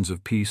foundations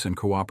of peace and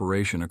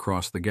cooperation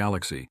across the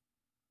galaxy,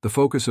 the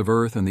focus of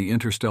Earth and the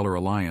Interstellar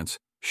Alliance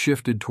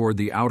shifted toward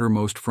the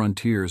outermost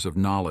frontiers of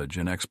knowledge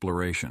and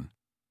exploration.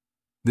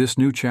 This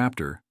new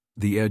chapter,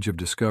 The Edge of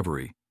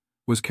Discovery,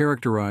 was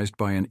characterized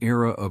by an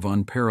era of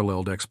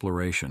unparalleled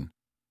exploration,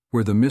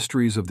 where the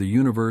mysteries of the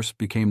universe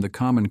became the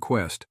common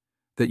quest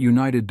that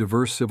united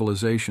diverse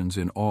civilizations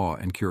in awe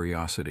and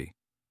curiosity.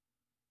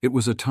 It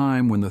was a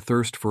time when the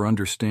thirst for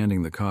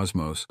understanding the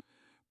cosmos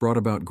brought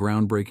about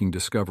groundbreaking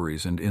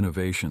discoveries and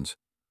innovations,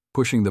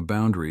 pushing the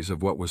boundaries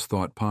of what was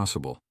thought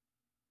possible.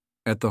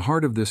 At the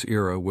heart of this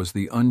era was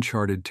the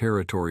Uncharted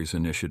Territories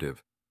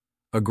Initiative,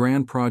 a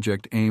grand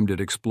project aimed at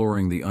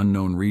exploring the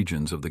unknown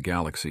regions of the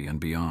galaxy and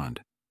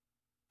beyond.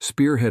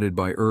 Spearheaded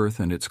by Earth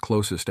and its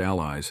closest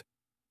allies,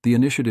 the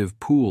initiative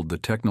pooled the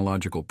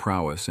technological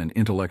prowess and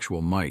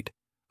intellectual might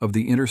of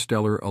the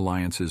Interstellar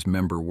Alliance's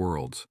member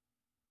worlds.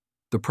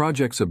 The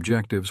project's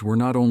objectives were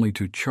not only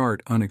to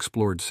chart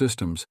unexplored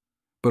systems,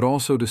 but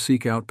also to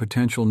seek out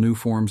potential new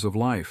forms of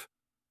life,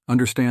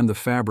 understand the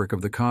fabric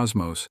of the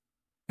cosmos,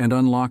 and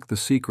unlock the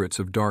secrets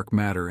of dark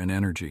matter and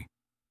energy.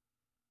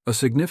 A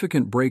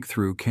significant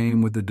breakthrough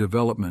came with the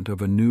development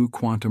of a new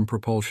quantum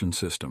propulsion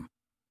system,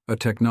 a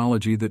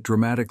technology that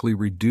dramatically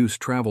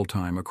reduced travel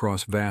time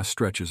across vast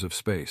stretches of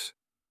space.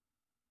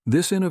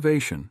 This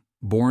innovation,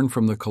 born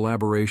from the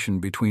collaboration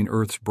between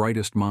Earth's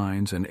brightest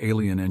minds and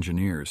alien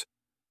engineers,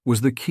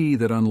 was the key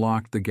that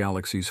unlocked the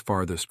galaxy's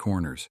farthest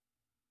corners.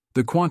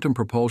 The quantum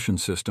propulsion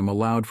system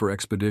allowed for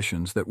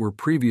expeditions that were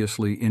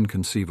previously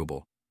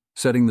inconceivable,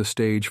 setting the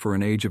stage for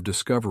an age of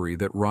discovery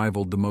that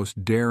rivaled the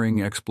most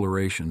daring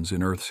explorations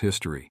in Earth's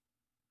history.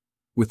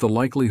 With the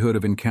likelihood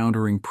of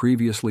encountering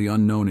previously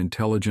unknown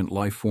intelligent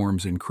life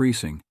forms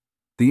increasing,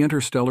 the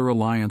Interstellar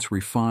Alliance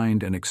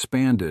refined and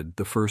expanded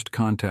the First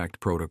Contact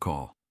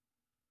Protocol.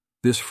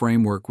 This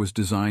framework was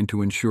designed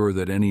to ensure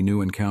that any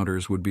new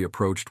encounters would be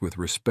approached with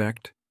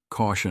respect,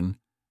 caution,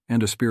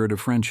 and a spirit of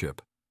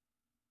friendship.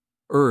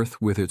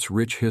 Earth, with its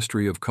rich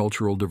history of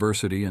cultural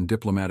diversity and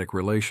diplomatic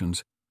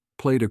relations,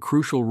 played a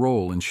crucial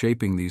role in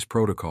shaping these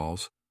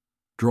protocols,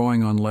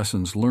 drawing on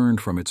lessons learned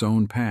from its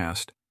own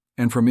past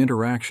and from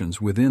interactions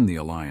within the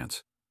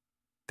Alliance.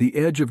 The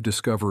Age of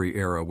Discovery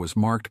era was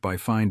marked by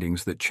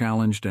findings that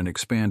challenged and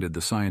expanded the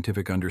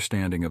scientific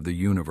understanding of the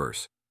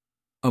universe.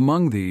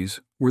 Among these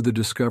were the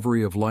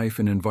discovery of life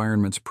in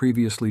environments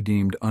previously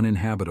deemed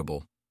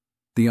uninhabitable,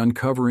 the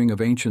uncovering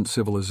of ancient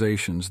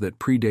civilizations that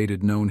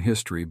predated known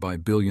history by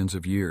billions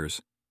of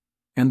years,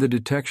 and the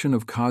detection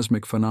of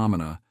cosmic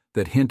phenomena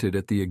that hinted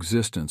at the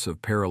existence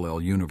of parallel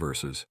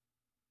universes.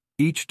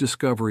 Each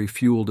discovery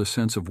fueled a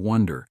sense of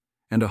wonder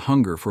and a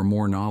hunger for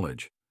more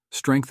knowledge,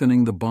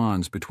 strengthening the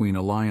bonds between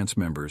alliance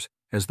members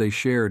as they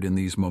shared in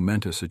these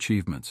momentous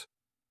achievements.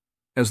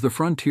 As the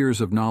frontiers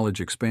of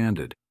knowledge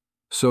expanded,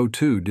 so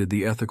too did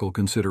the ethical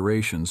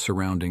considerations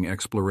surrounding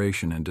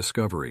exploration and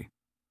discovery.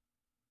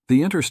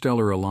 The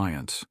Interstellar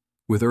Alliance,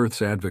 with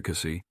Earth's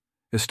advocacy,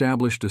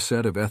 established a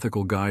set of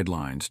ethical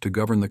guidelines to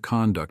govern the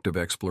conduct of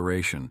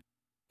exploration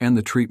and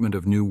the treatment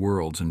of new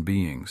worlds and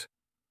beings.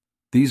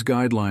 These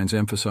guidelines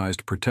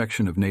emphasized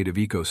protection of native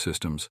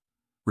ecosystems,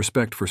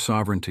 respect for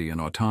sovereignty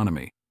and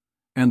autonomy,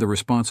 and the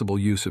responsible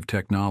use of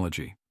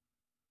technology.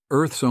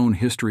 Earth's own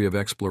history of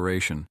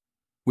exploration,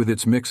 with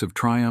its mix of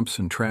triumphs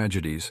and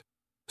tragedies,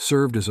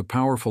 served as a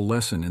powerful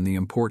lesson in the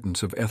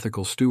importance of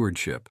ethical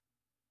stewardship.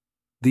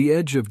 The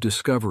Age of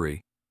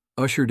Discovery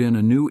ushered in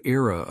a new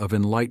era of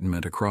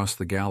enlightenment across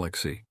the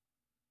galaxy.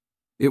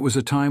 It was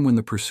a time when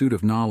the pursuit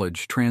of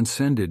knowledge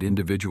transcended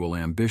individual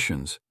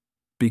ambitions,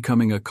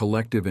 becoming a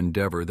collective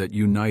endeavor that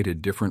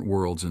united different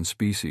worlds and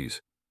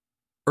species.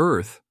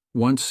 Earth,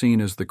 once seen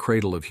as the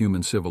cradle of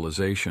human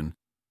civilization,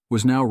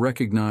 was now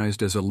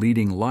recognized as a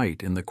leading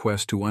light in the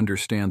quest to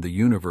understand the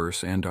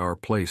universe and our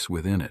place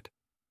within it.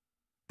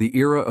 The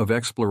era of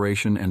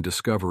exploration and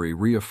discovery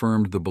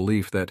reaffirmed the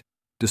belief that,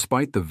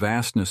 despite the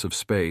vastness of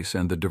space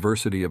and the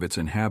diversity of its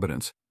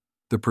inhabitants,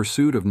 the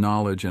pursuit of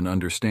knowledge and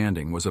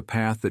understanding was a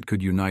path that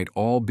could unite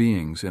all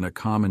beings in a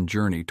common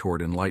journey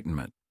toward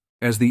enlightenment.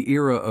 As the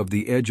era of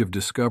the Age of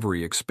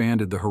Discovery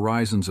expanded the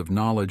horizons of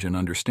knowledge and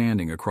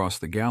understanding across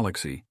the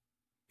galaxy,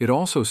 it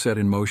also set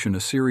in motion a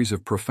series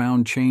of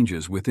profound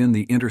changes within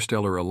the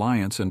Interstellar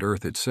Alliance and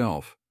Earth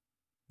itself.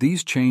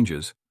 These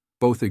changes,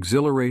 both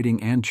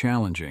exhilarating and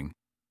challenging,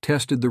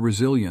 tested the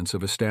resilience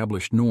of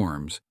established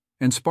norms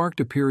and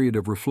sparked a period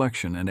of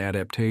reflection and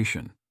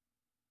adaptation.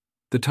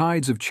 The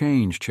Tides of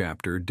Change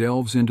chapter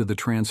delves into the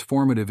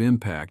transformative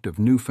impact of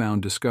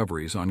newfound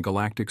discoveries on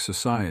galactic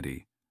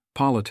society,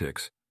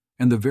 politics,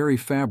 and the very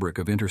fabric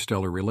of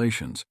interstellar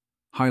relations,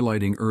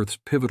 highlighting Earth's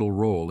pivotal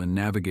role in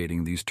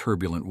navigating these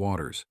turbulent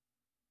waters.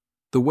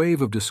 The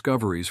wave of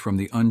discoveries from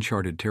the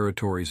Uncharted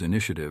Territories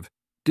initiative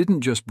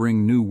didn't just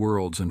bring new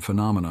worlds and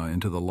phenomena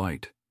into the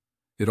light.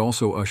 It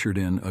also ushered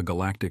in a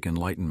galactic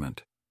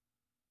enlightenment.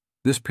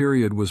 This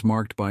period was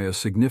marked by a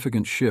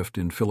significant shift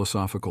in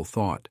philosophical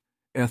thought,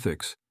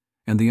 ethics,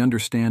 and the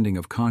understanding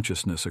of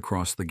consciousness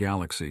across the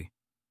galaxy.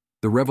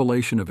 The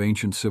revelation of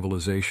ancient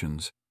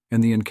civilizations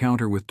and the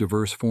encounter with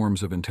diverse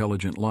forms of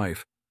intelligent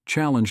life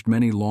challenged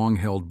many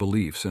long-held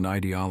beliefs and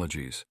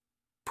ideologies,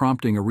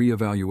 prompting a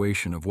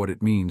re-evaluation of what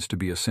it means to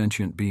be a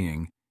sentient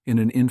being in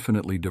an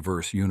infinitely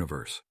diverse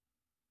universe.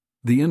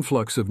 The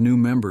influx of new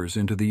members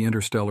into the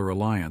Interstellar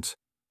Alliance,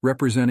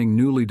 representing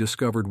newly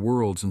discovered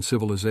worlds and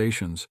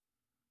civilizations,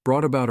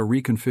 brought about a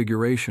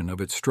reconfiguration of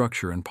its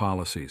structure and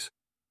policies.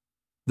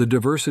 The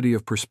diversity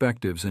of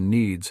perspectives and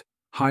needs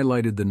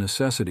highlighted the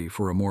necessity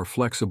for a more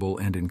flexible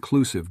and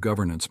inclusive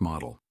governance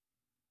model.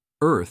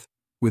 Earth,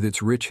 with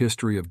its rich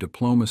history of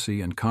diplomacy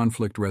and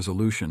conflict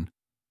resolution,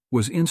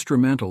 was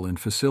instrumental in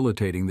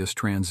facilitating this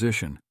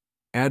transition,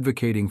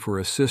 advocating for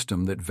a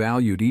system that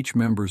valued each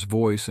member's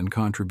voice and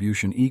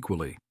contribution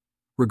equally,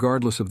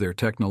 regardless of their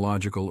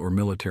technological or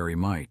military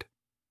might.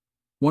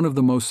 One of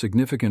the most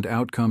significant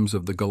outcomes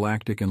of the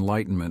galactic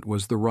enlightenment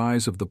was the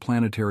rise of the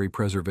planetary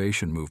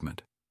preservation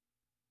movement.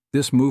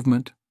 This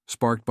movement,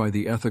 sparked by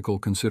the ethical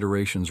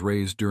considerations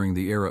raised during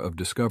the era of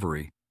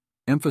discovery,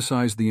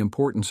 emphasized the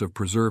importance of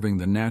preserving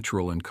the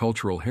natural and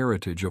cultural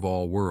heritage of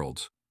all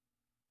worlds.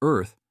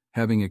 Earth,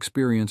 having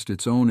experienced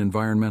its own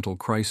environmental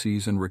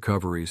crises and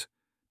recoveries,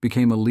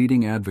 became a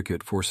leading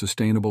advocate for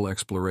sustainable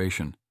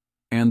exploration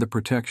and the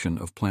protection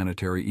of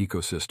planetary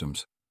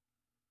ecosystems.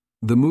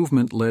 The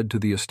movement led to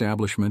the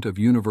establishment of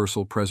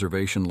universal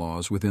preservation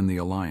laws within the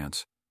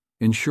Alliance,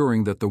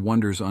 ensuring that the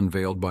wonders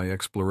unveiled by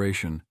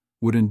exploration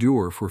would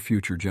endure for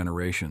future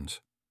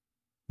generations.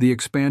 The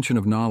expansion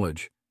of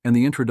knowledge and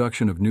the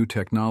introduction of new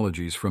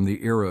technologies from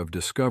the era of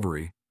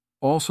discovery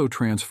also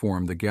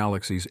transformed the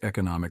galaxy's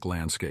economic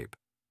landscape.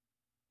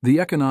 The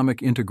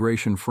economic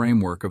integration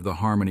framework of the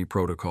Harmony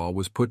Protocol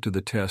was put to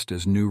the test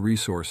as new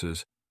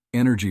resources,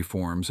 energy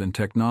forms, and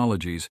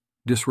technologies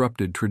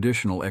disrupted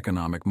traditional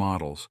economic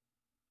models.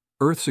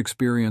 Earth's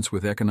experience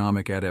with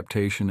economic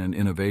adaptation and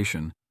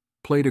innovation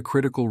played a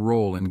critical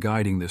role in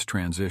guiding this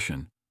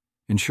transition,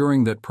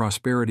 ensuring that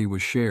prosperity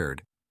was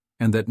shared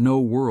and that no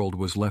world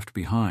was left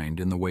behind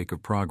in the wake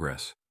of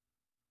progress.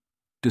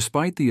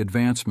 Despite the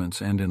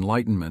advancements and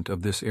enlightenment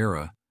of this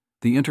era,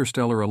 the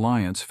Interstellar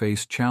Alliance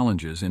faced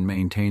challenges in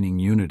maintaining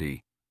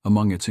unity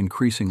among its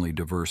increasingly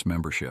diverse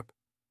membership.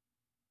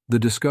 The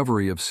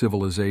discovery of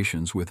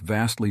civilizations with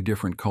vastly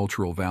different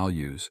cultural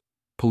values,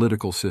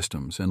 political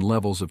systems, and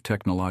levels of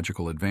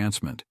technological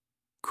advancement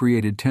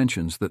created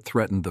tensions that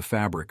threatened the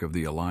fabric of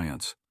the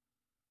alliance.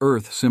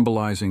 Earth,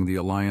 symbolizing the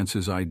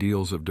alliance's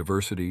ideals of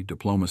diversity,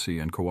 diplomacy,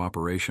 and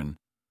cooperation,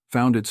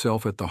 found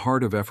itself at the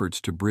heart of efforts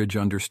to bridge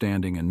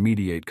understanding and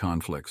mediate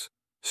conflicts,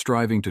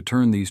 striving to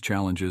turn these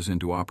challenges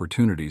into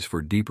opportunities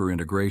for deeper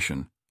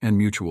integration and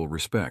mutual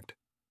respect.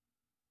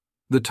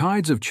 The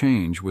Tides of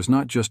Change was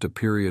not just a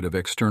period of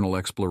external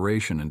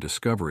exploration and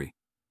discovery,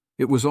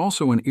 it was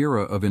also an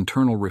era of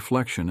internal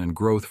reflection and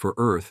growth for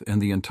Earth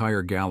and the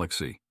entire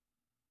galaxy.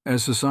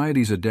 As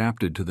societies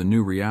adapted to the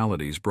new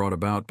realities brought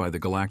about by the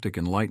Galactic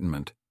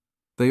Enlightenment,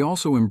 they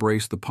also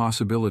embraced the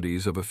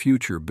possibilities of a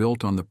future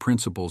built on the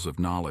principles of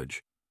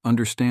knowledge,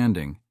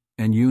 understanding,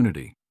 and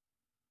unity.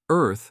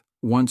 Earth,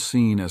 once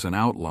seen as an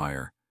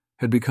outlier,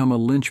 had become a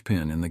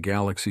linchpin in the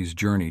galaxy's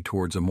journey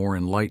towards a more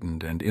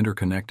enlightened and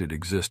interconnected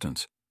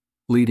existence,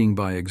 leading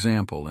by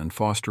example and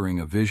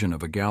fostering a vision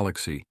of a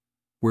galaxy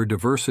where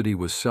diversity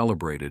was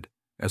celebrated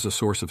as a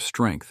source of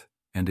strength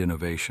and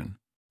innovation.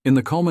 In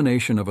the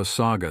culmination of a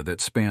saga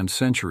that spanned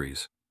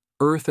centuries,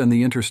 Earth and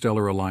the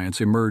Interstellar Alliance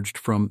emerged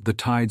from the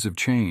Tides of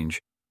Change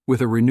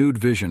with a renewed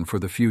vision for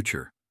the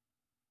future.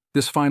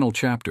 This final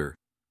chapter,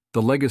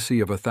 The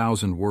Legacy of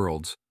 1,000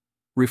 Worlds,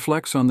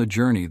 reflects on the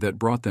journey that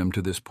brought them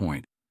to this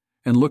point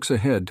and looks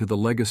ahead to the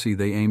legacy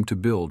they aim to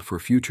build for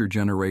future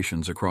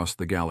generations across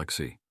the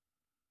galaxy.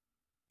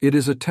 It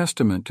is a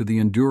testament to the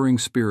enduring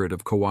spirit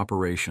of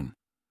cooperation,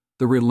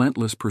 the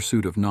relentless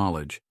pursuit of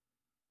knowledge,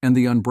 and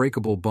the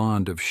unbreakable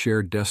bond of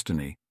shared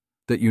destiny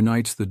that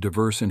unites the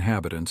diverse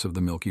inhabitants of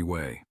the Milky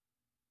Way.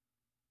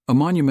 A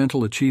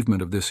monumental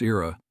achievement of this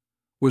era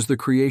was the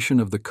creation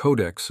of the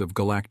Codex of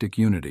Galactic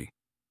Unity,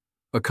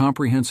 a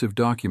comprehensive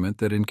document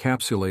that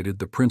encapsulated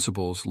the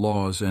principles,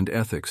 laws, and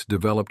ethics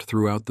developed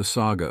throughout the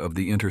saga of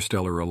the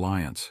Interstellar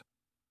Alliance.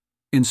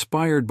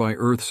 Inspired by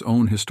Earth's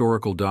own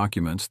historical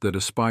documents that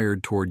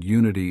aspired toward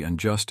unity and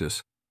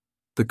justice,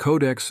 the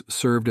Codex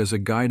served as a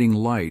guiding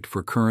light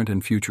for current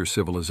and future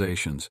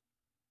civilizations.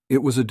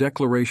 It was a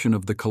declaration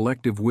of the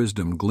collective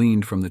wisdom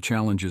gleaned from the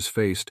challenges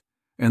faced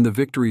and the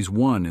victories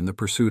won in the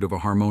pursuit of a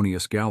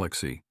harmonious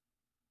galaxy.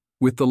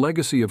 With the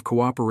legacy of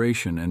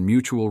cooperation and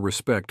mutual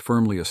respect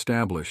firmly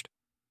established,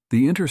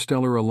 the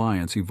Interstellar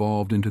Alliance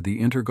evolved into the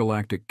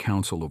Intergalactic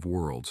Council of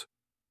Worlds.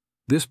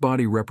 This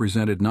body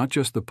represented not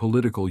just the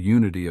political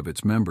unity of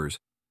its members,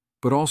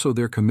 but also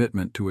their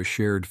commitment to a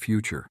shared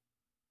future.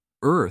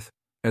 Earth,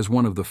 as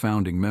one of the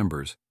founding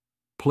members,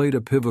 played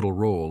a pivotal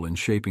role in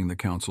shaping the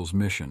Council's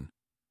mission: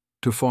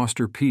 to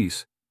foster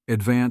peace,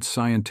 advance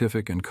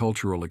scientific and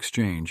cultural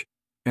exchange,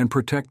 and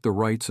protect the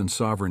rights and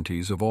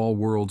sovereignties of all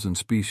worlds and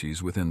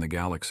species within the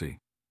galaxy.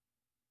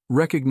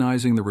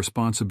 Recognizing the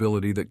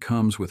responsibility that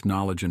comes with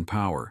knowledge and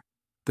power,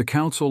 the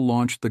Council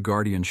launched the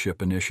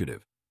Guardianship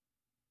Initiative.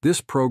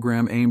 This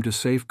program aimed to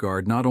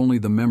safeguard not only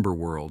the member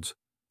worlds,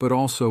 but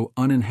also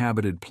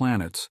uninhabited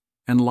planets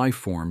and life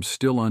forms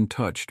still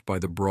untouched by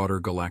the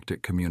broader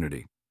galactic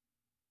community.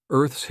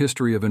 Earth's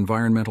history of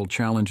environmental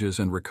challenges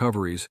and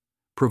recoveries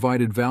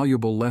provided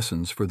valuable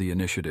lessons for the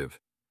initiative,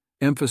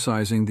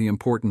 emphasizing the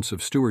importance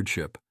of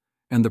stewardship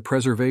and the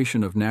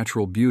preservation of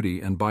natural beauty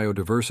and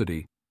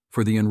biodiversity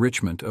for the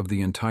enrichment of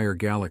the entire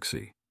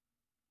galaxy.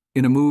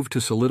 In a move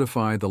to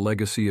solidify the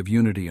legacy of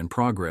unity and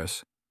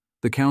progress,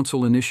 the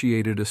Council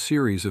initiated a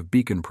series of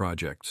beacon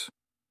projects.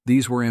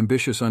 These were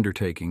ambitious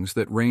undertakings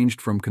that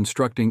ranged from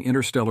constructing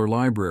interstellar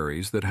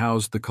libraries that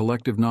housed the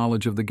collective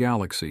knowledge of the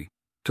galaxy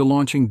to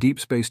launching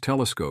deep space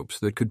telescopes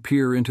that could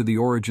peer into the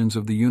origins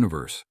of the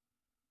universe.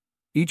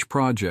 Each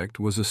project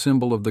was a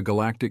symbol of the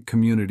galactic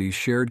community's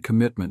shared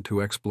commitment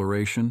to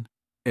exploration,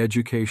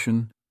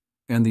 education,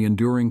 and the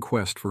enduring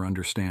quest for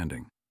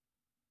understanding.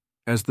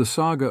 As the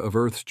saga of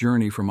Earth's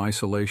journey from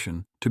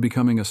isolation to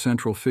becoming a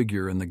central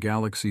figure in the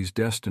galaxy's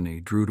destiny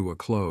drew to a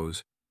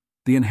close,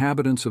 the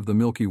inhabitants of the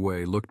Milky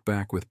Way looked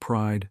back with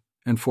pride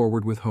and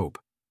forward with hope.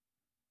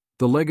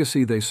 The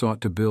legacy they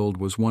sought to build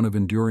was one of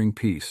enduring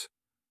peace,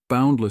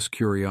 boundless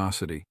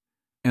curiosity,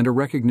 and a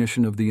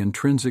recognition of the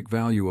intrinsic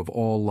value of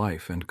all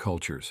life and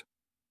cultures.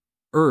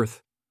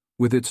 Earth,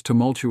 with its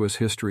tumultuous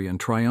history and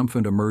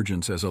triumphant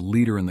emergence as a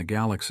leader in the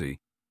galaxy,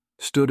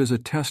 stood as a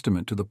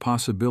testament to the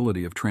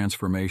possibility of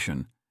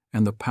transformation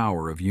and the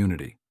power of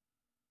unity.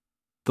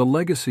 The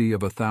legacy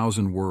of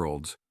 1,000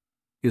 Worlds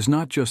is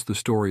not just the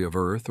story of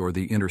Earth or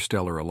the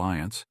Interstellar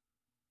Alliance,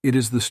 it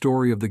is the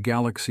story of the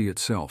galaxy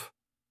itself,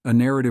 a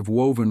narrative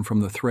woven from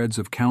the threads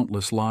of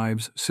countless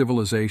lives,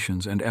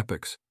 civilizations, and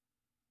epochs.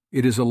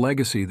 It is a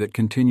legacy that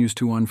continues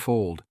to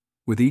unfold,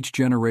 with each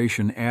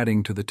generation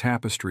adding to the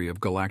tapestry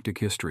of galactic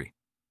history.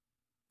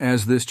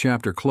 As this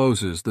chapter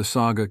closes, the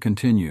saga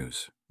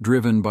continues,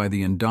 driven by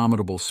the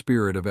indomitable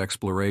spirit of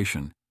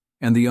exploration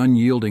and the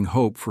unyielding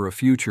hope for a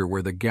future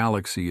where the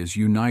galaxy is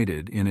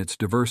united in its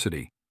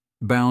diversity,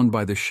 bound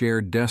by the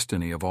shared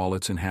destiny of all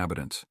its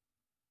inhabitants.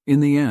 In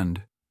the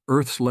end,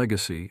 Earth's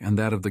legacy and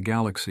that of the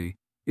galaxy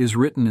is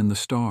written in the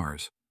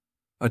stars,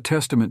 a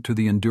testament to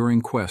the enduring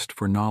quest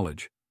for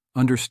knowledge,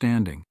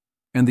 understanding,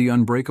 and the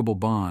unbreakable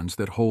bonds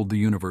that hold the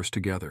universe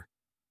together.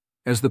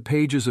 As the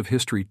pages of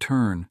history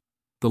turn,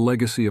 the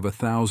legacy of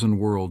 1,000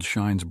 worlds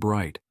shines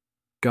bright,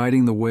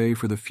 guiding the way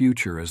for the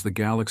future as the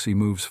galaxy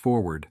moves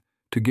forward,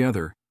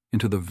 together,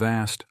 into the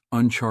vast,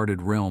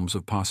 uncharted realms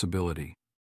of possibility.